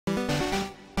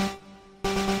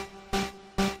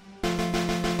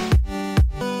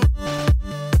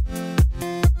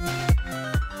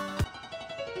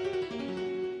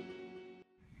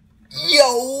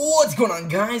What's going on,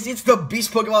 guys? It's the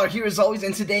Beast Pokeballer here as always,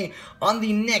 and today on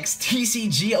the next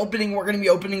TCG opening, we're going to be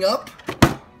opening up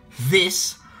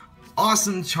this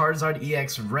awesome Charizard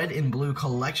EX Red and Blue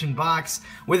collection box.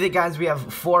 With it, guys, we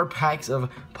have 4 packs of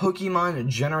Pokemon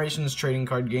Generations trading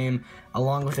card game,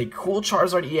 along with a cool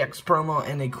Charizard EX promo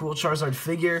and a cool Charizard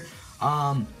figure.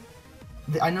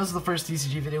 I know this is the first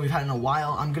TCG video we've had in a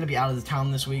while. I'm going to be out of the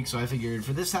town this week, so I figured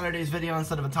for this Saturday's video,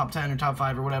 instead of a top 10 or top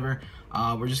 5 or whatever,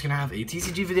 we're just going to have a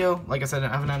TCG video. Like I said, I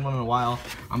haven't had one in a while.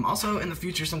 Also, in the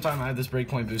future sometime, I have this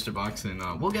Breakpoint booster box, and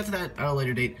we'll get to that at a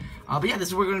later date. But yeah, this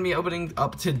is what we're going to be opening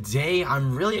up today.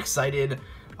 I'm really excited.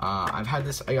 I've had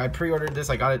this, I pre-ordered this.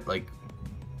 I got it like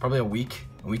probably a week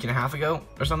and a half ago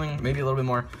or something, maybe a little bit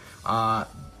more.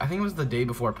 I think it was the day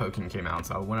before Pokemon came out,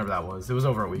 so whenever that was. It was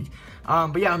over a week.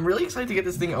 But yeah, I'm really excited to get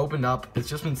this thing opened up. It's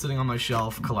just been sitting on my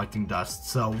shelf collecting dust,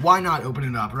 so why not open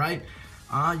it up, right?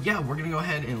 Yeah, we're gonna go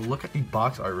ahead and look at the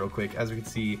box art real quick. As we can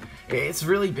see, it's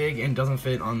really big and doesn't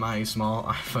fit on my small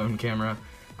iPhone camera.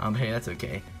 Hey, that's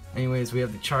okay. Anyways, we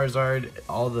have the Charizard,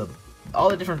 all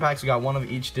the different packs. We got one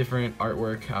of each different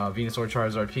artwork. Venusaur,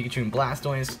 Charizard, Pikachu, and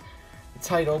Blastoise. The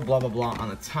title, blah blah blah, on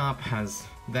the top has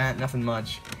that, nothing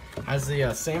much. Has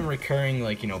the same recurring,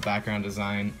 like, you know, background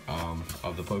design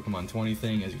of the Pokemon 20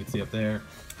 thing, as you can see up there,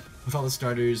 with all the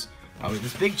starters. With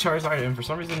this big Charizard, and for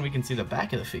some reason we can see the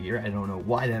back of the figure. I don't know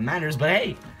why that matters, but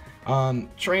hey,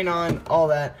 train on, all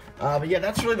that. But yeah,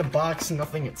 that's really the box,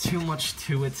 nothing too much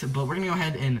to it. But we're gonna go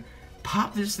ahead and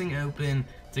pop this thing open,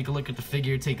 take a look at the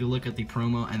figure, take a look at the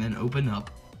promo, and then open up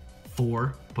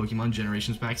 4 Pokemon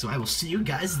Generations packs. So I will see you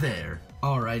guys there.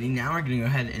 Alrighty, now we're gonna go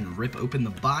ahead and rip open the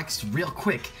box real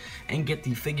quick and get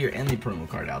the figure and the promo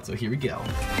card out. So here we go.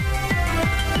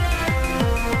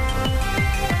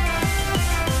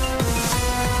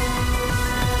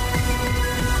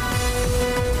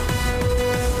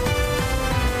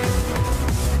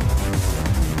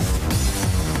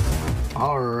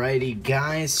 Alrighty,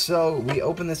 guys, so we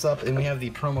open this up and we have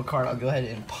the promo card. I'll go ahead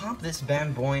and pop this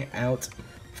bad boy out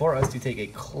for us to take a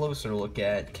closer look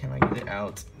at. Can I get it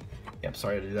out? Yep,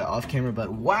 sorry to do that off camera,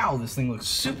 but wow, this thing looks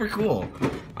super cool.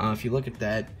 If you look at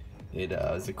that, it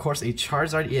is of course a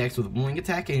Charizard EX with Wing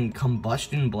Attack and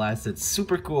Combustion Blast. It's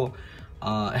super cool.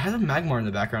 It has a Magmar in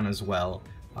the background as well.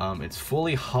 It's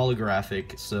fully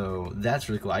holographic, so that's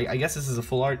really cool. I guess this is a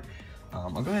full art.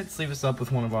 I'll go ahead and sleeve this up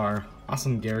with one of our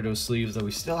awesome Gyarados sleeves that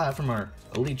we still have from our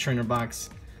Elite Trainer box.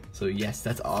 So yes,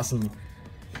 that's awesome.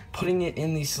 Putting it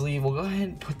in the sleeve, we'll go ahead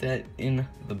and put that in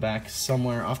the back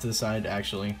somewhere off to the side,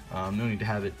 actually. No need to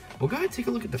have it. We'll go ahead and take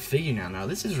a look at the figure now. Now,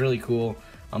 this is really cool.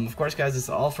 Of course, guys, it's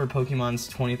all for Pokemon's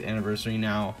 20th anniversary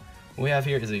now. What we have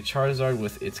here is a Charizard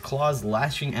with its claws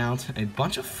lashing out, a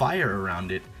bunch of fire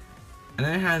around it, and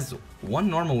then it has one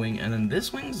normal wing, and then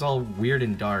this wing's all weird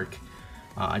and dark.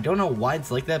 I don't know why it's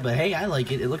like that, but hey, I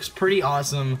like it. It looks pretty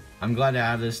awesome. I'm glad to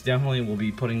have this. Definitely will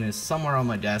be putting this somewhere on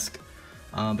my desk.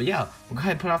 But yeah, we'll go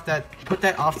ahead and put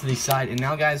that off to the side. And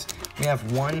now, guys, we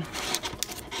have 1,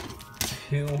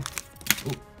 2. Ooh,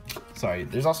 sorry.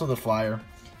 There's also the flyer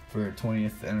for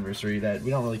 20th anniversary that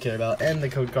we don't really care about, and the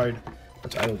code card,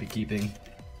 which I will be keeping.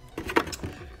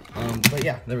 But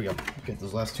yeah, there we go. Get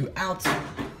those last 2 out,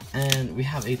 and we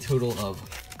have a total of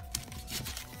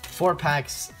 4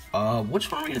 packs. Which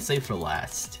one are we gonna save for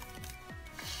last?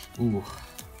 Ooh,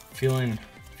 feeling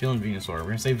Venusaur. We're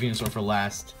gonna save Venusaur for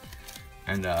last,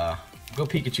 and go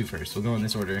Pikachu first. We'll go in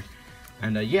this order,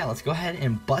 and yeah, let's go ahead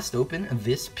and bust open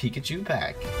this Pikachu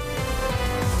pack.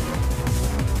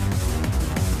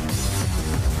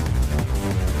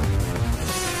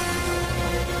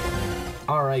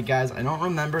 Alright, guys, I don't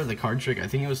remember the card trick. I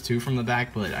think it was 2 from the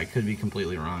back, but I could be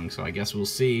completely wrong, so I guess we'll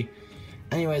see.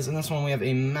 Anyways, in this one we have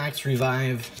a Max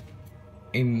Revive,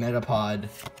 a Metapod,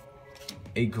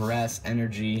 a Grass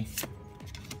Energy,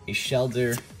 a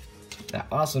Shelter, that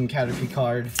awesome Caterpie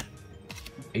card,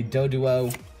 a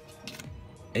Doduo,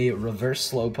 a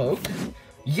Reverse Slowpoke,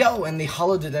 yo, and the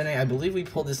Holo Dedenne. I believe we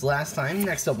pulled this last time.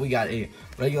 Next up we got a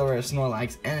regular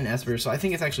Snorlax and an Esper, so I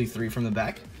think it's actually 3 from the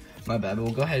back. My bad, but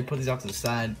we'll go ahead and put these off to the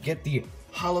side, get the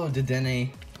Holo Dedenne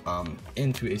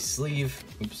into a sleeve.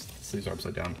 Oops, the sleeves are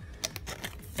upside down.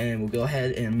 And we'll go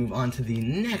ahead and move on to the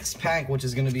next pack, which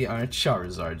is going to be our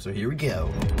Charizard. So here we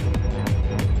go.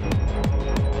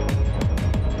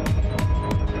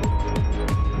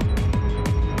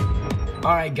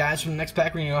 Alright, guys, from the next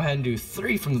pack, we're going to go ahead and do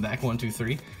 3 from the back. 1, 2,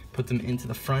 3. Put them into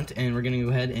the front, and we're going to go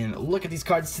ahead and look at these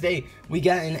cards today. We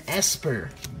got an Esper,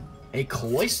 a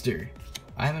Cloyster.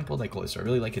 I haven't pulled that Cloyster. I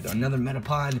really like it, though. Another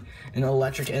Metapod, an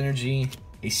Electric Energy,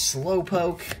 a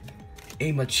Slowpoke,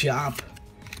 a Machop,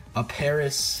 a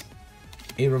Paris,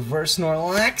 a Reverse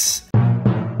Snorlax,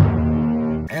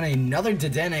 and another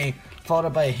Dedenne, followed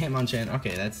up by a Hitmonchan.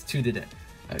 Okay, that's 2 Dedenne.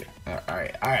 Okay,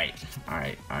 alright,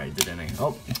 Dedenne.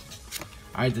 Oh,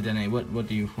 alright, Dedenne. What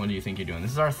do you think you're doing?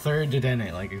 This is our 3rd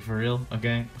Dedenne. Like, for real?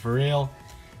 Okay, for real.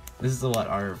 This is what,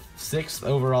 our 6th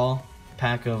overall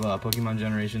pack of Pokemon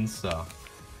generations. So,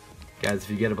 guys, if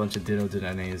you get a bunch of Ditto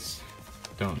Dedennes,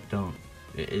 don't.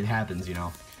 It happens, you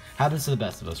know. Happens to the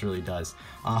best of us, really does.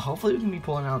 Hopefully we can be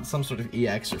pulling out some sort of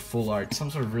EX or full art, some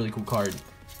sort of really cool card.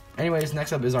 Anyways,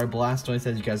 next up is our Blastoise.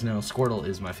 As you guys know, Squirtle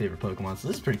is my favorite Pokemon, so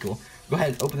this is pretty cool. Go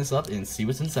ahead, open this up and see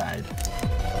what's inside.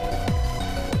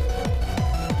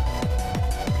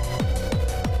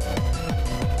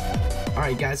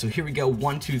 Alright guys, so here we go,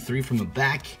 1, 2, 3 from the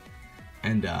back.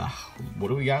 And what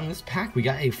do we got in this pack? We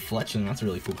got a Fletchling, that's a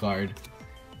really cool card.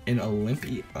 An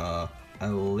Olympia,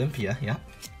 yeah.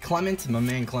 Clement, my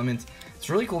man Clement. It's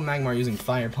really cool Magmar using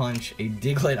Fire Punch. A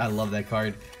Diglett, I love that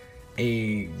card.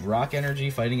 A Rock Energy,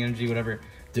 Fighting Energy, whatever.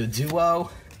 The Duo,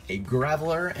 a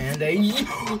Graveler, and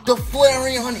the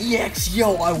Flareon EX.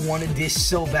 Yo, I wanted this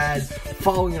so bad.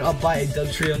 Following it up by a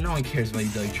Dugtrio. No one cares about you,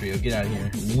 Dugtrio. Get out of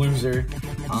here, loser.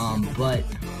 But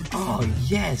oh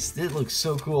yes, this looks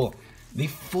so cool. The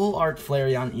full art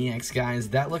Flareon EX, guys.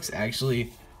 That looks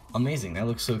actually amazing. That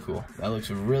looks so cool. That looks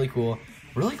really cool.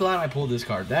 Really glad I pulled this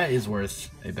card. That is worth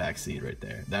a backseat right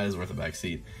there. That is worth a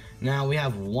backseat. Now we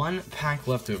have 1 pack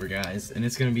left over, guys, and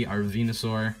it's gonna be our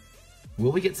Venusaur.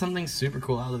 Will we get something super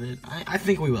cool out of it? I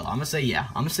think we will. I'm gonna say yeah.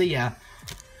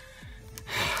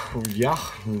 Yeah.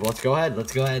 Let's go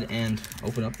ahead and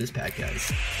open up this pack,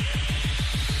 guys.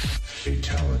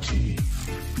 Fatality.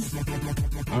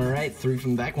 Alright, 3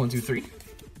 from the back. 1, 2, 3.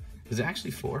 Is it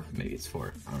actually 4? Maybe it's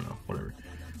 4. I don't know. Whatever.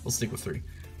 We'll stick with 3.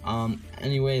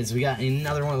 Anyways, we got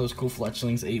another one of those cool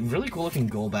Fletchlings. A really cool looking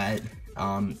Golbat.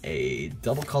 A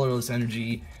double colorless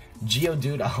energy.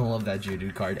 Geodude. I love that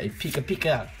Geodude card. A Pika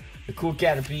Pika. A cool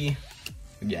Caterpie.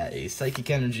 We got a Psychic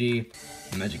Energy.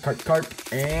 A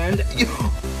Magikarp. And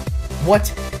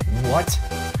what?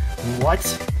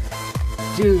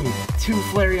 Dude, 2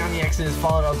 Flareon EXs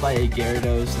followed up by a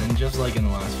Gyarados, and just like in the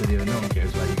last video, no one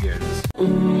cares about you,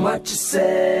 Gyarados. What you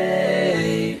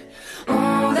say?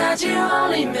 That you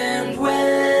only meant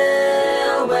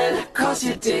well, cause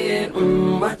you did.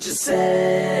 What you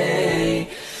say?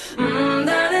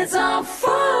 That it's all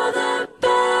for the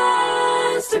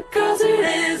best, cause it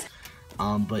is.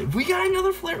 But we got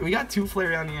another Flare. We got 2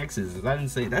 Flareon EXs. Is that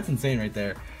insane? That's insane right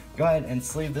there. Go ahead and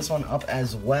sleeve this one up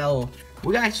as well.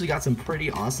 We actually got some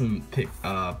pretty awesome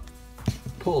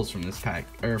pulls from this pack,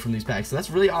 or from these packs. So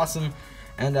that's really awesome.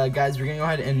 And guys, we're gonna go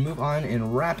ahead and move on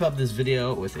and wrap up this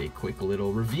video with a quick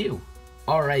little review.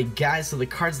 Alright guys, so the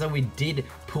cards that we did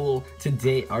pull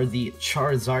today are the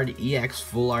Charizard EX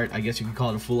full art, I guess you could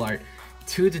call it a full art,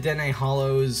 2 Dedenne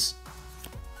Hollows,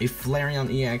 a Flareon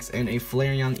EX, and a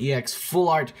Flareon EX full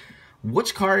art.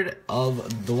 Which card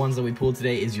of the ones that we pulled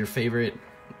today is your favorite?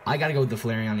 I gotta go with the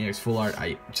Flareon EX full art,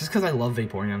 just because I love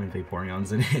Vaporeon and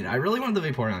Vaporeon's in it. I really wanted the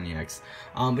Vaporeon EX.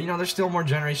 But you know, there's still more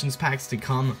Generations packs to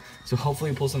come, so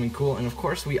hopefully we pull something cool. And of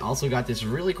course, we also got this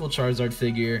really cool Charizard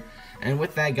figure. And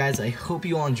with that, guys, I hope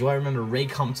you all enjoy. Remember,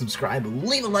 rate, comment, subscribe,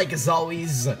 leave a like as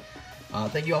always.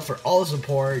 Thank you all for all the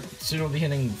support. Soon we'll be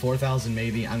hitting 4,000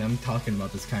 maybe. I'm talking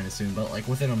about this kind of soon, but like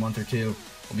within a month or two,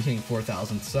 we'll be hitting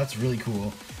 4,000, so that's really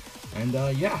cool. And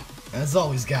yeah, as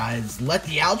always guys, let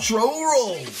the outro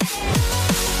roll!